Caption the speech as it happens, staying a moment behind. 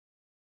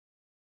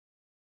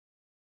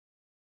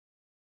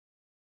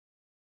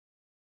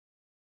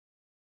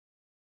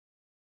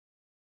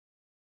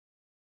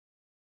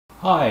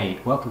Hi,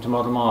 welcome to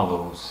Modern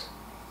Marvels.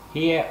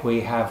 Here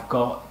we have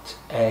got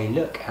a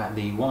look at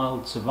the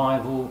Wild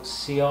Survival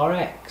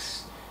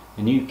CRX,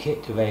 the new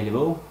kit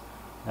available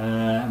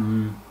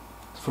from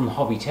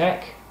Hobby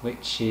Tech,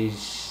 which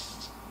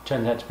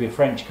turns out to be a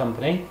French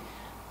company,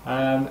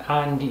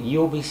 and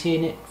you'll be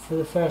seeing it for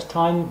the first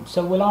time,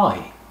 so will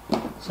I.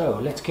 So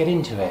let's get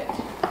into it.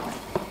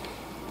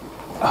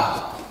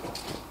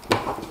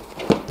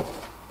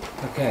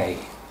 Okay,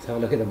 let's have a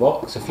look at the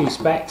box. A few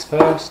specs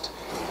first.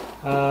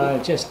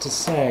 Just to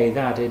say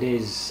that it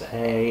is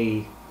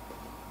a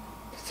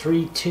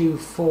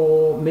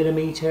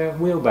 324mm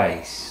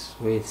wheelbase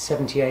with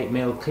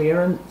 78mm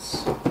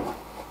clearance.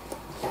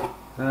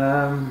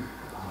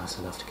 That's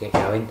enough to get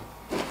going.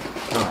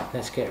 Right,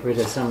 let's get rid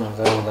of some of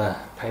all the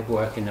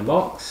paperwork in the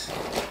box.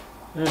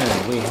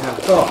 And we have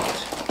got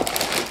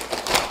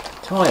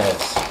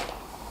tyres.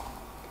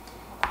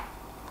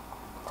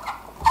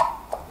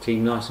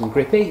 Seem nice and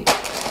grippy.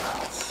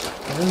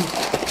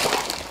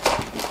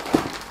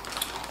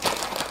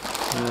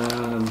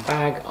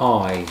 Bag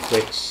eye,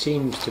 which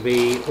seems to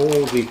be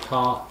all the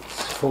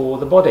parts for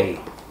the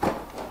body,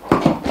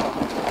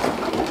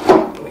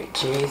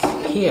 which is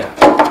here.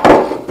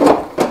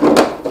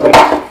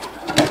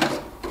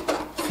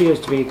 Feels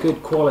to be a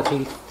good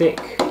quality,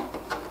 thick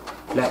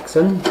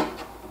Lexan,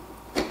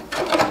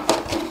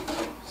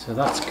 so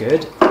that's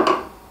good.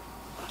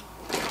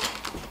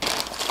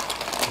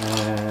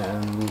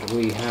 And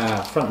we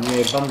have front and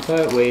rear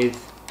bumper with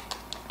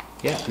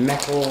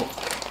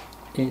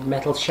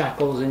metal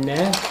shackles in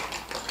there,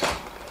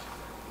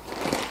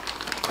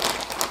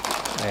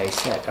 a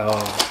set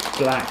of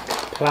black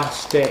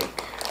plastic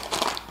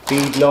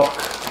beadlock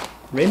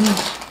rims,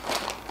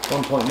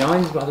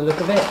 1.9s by the look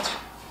of it.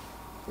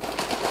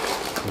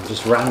 I'm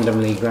just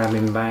randomly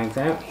grabbing bags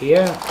out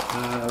here.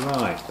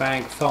 Right,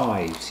 bag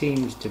 5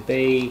 seems to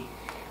be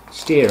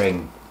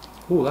steering.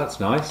 Oh, that's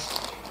nice.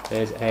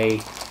 There's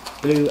a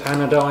blue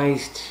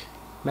anodized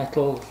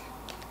metal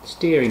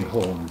steering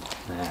horn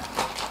there.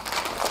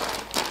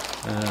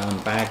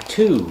 Bag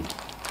 2,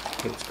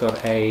 it's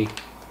got a,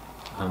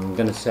 I'm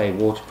going to say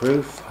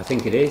waterproof, I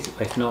think it is,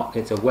 if not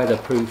it's a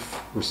weatherproof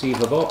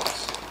receiver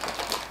box,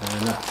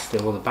 and that's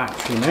still the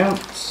battery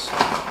mounts.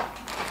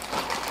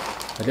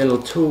 A little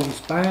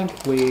tools bag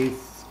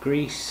with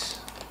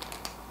grease,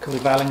 a couple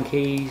of Allen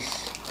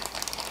keys,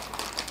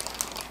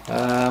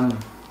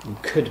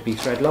 could be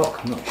thread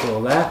lock, I'm not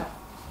sure there.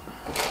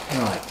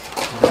 Right,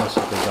 what else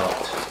have we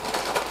got?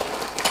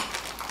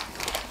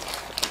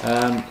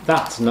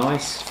 That's a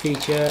nice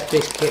feature.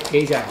 This kit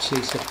is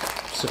actually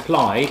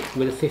supplied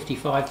with a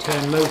 55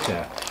 turn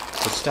motor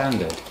as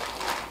standard.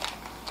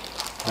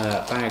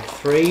 Bag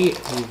 3,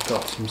 we've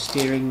got some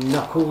steering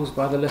knuckles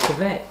by the look of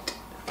it.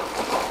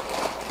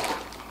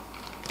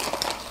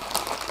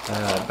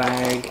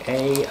 Bag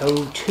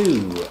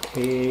A02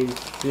 is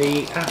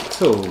the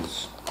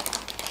axles.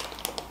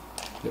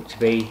 Look to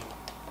be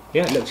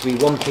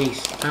one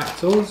piece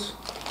axles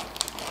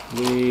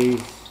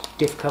with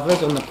diff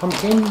covers on the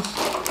pumpkins.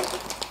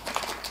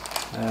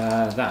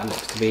 That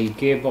looks to be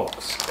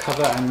gearbox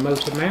cover and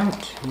motor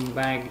mount in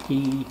bag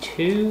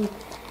E2.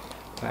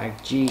 Bag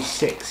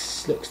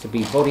G6 looks to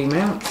be body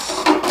mounts.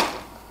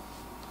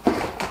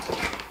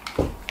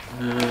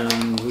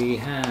 And we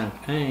have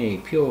a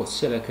pure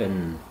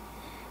silicone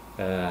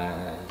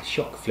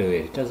shock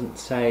fluid. Doesn't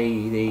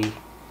say the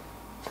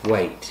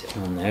weight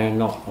on there,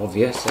 not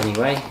obvious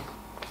anyway.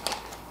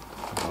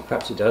 Well,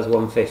 perhaps it does,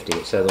 150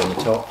 it says on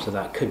the top, so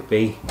that could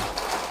be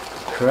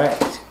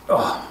correct.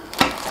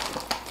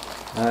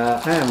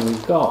 And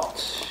we've got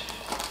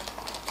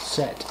a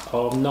set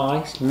of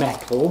nice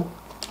metal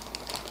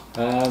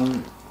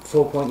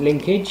 4-point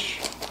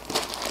linkage.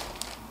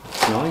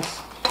 That's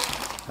nice.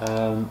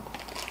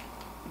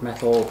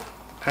 Metal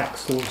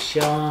axle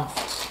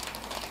shaft.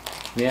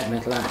 Yeah,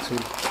 metal axle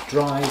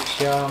drive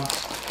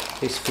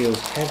shaft. This feels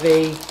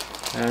heavy,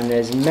 and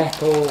there's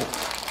metal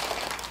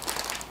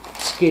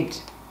skid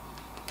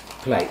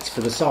plates for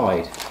the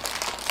side.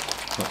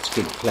 Not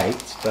skid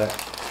plates, but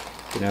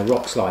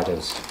rock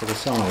sliders for the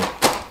side.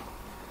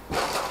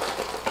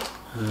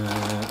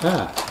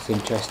 That's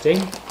interesting.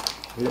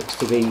 It looks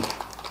to be,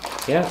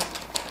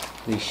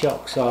 the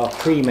shocks are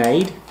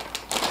pre-made,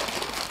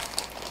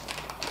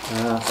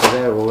 so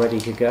they're all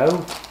ready to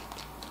go.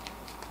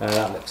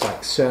 That looks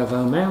like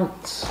servo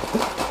mounts.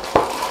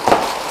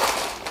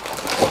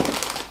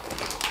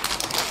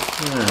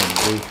 And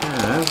we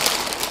have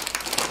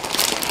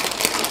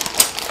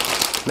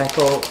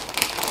metal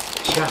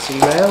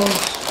chassis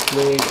rails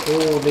with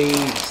all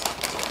these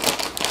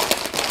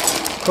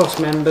cross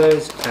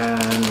members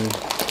and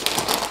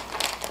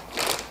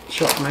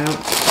shock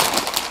mounts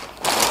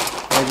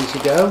ready to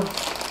go.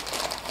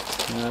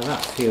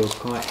 That feels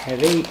quite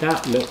heavy.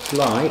 That looks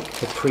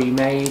like a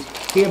pre-made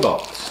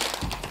gearbox.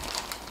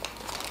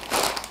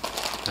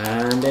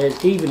 And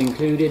there's even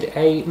included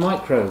a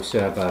micro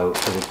servo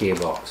for the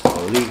gearbox.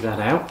 I'll leave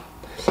that out.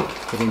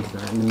 Get into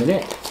that in a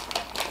minute.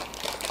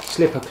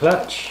 Slipper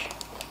clutch.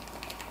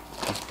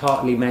 It's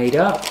partly made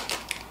up.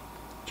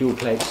 Dual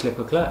plate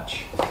slipper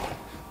clutch.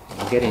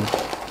 getting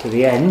to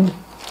the end.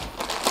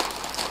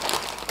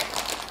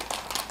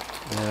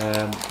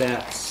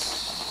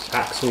 That's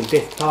axle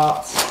diff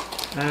parts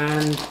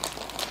and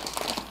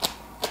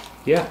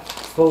yeah,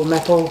 full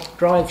metal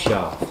drive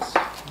shafts.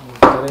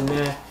 We've got in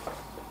there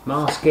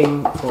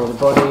masking for the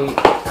body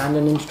and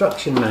an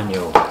instruction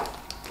manual.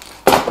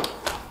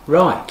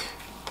 Right,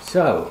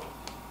 so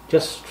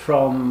just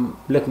from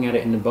looking at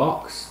it in the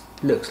box,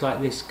 looks like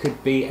this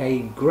could be a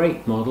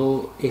great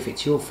model if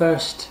it's your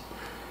first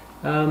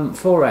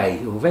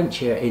foray or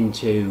venture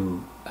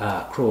into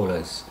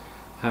crawlers,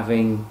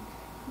 having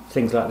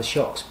things like the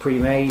shocks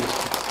pre-made,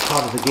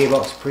 part of the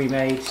gearbox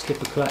pre-made,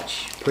 slipper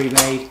clutch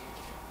pre-made.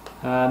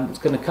 It's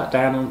going to cut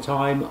down on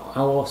time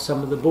or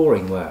some of the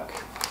boring work.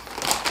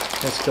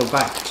 Let's go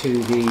back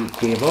to the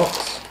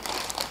gearbox,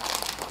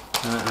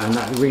 and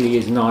that really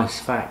is a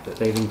nice fact that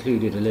they've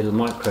included a little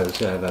micro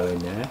servo in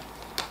there.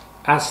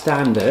 As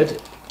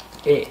standard,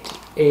 it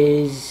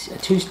is a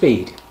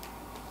 2-speed,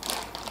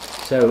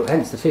 so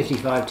hence the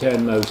 55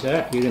 turn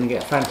motor. You're going to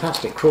get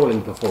fantastic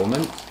crawling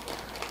performance,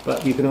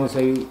 but you can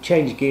also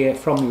change gear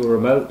from your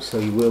remote, so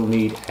you will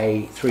need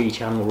a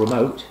 3-channel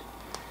remote,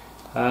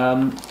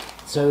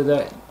 so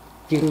that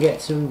you can get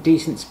some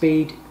decent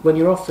speed when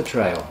you're off the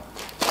trail.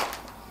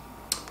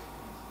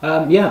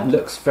 Yeah,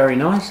 looks very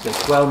nice,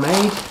 looks well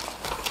made.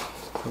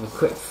 Have a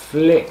quick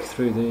flick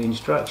through the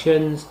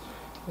instructions.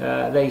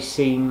 They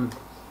seem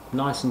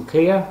nice and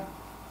clear.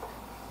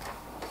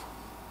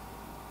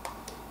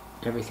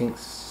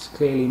 Everything's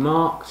clearly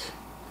marked.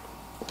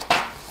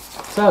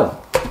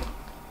 So,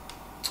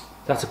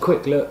 that's a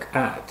quick look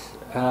at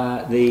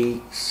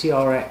the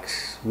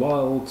CRX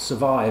Wild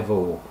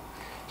Survival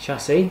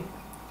chassis,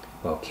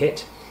 well,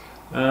 kit,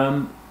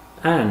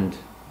 and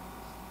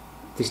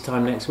this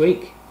time next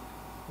week,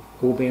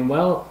 all being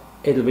well,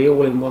 it'll be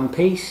all in one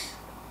piece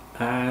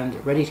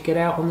and ready to get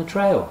out on the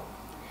trail.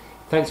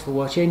 Thanks for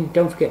watching.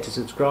 Don't forget to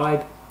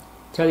subscribe,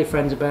 tell your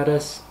friends about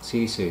us.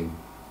 See you soon.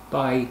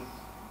 Bye.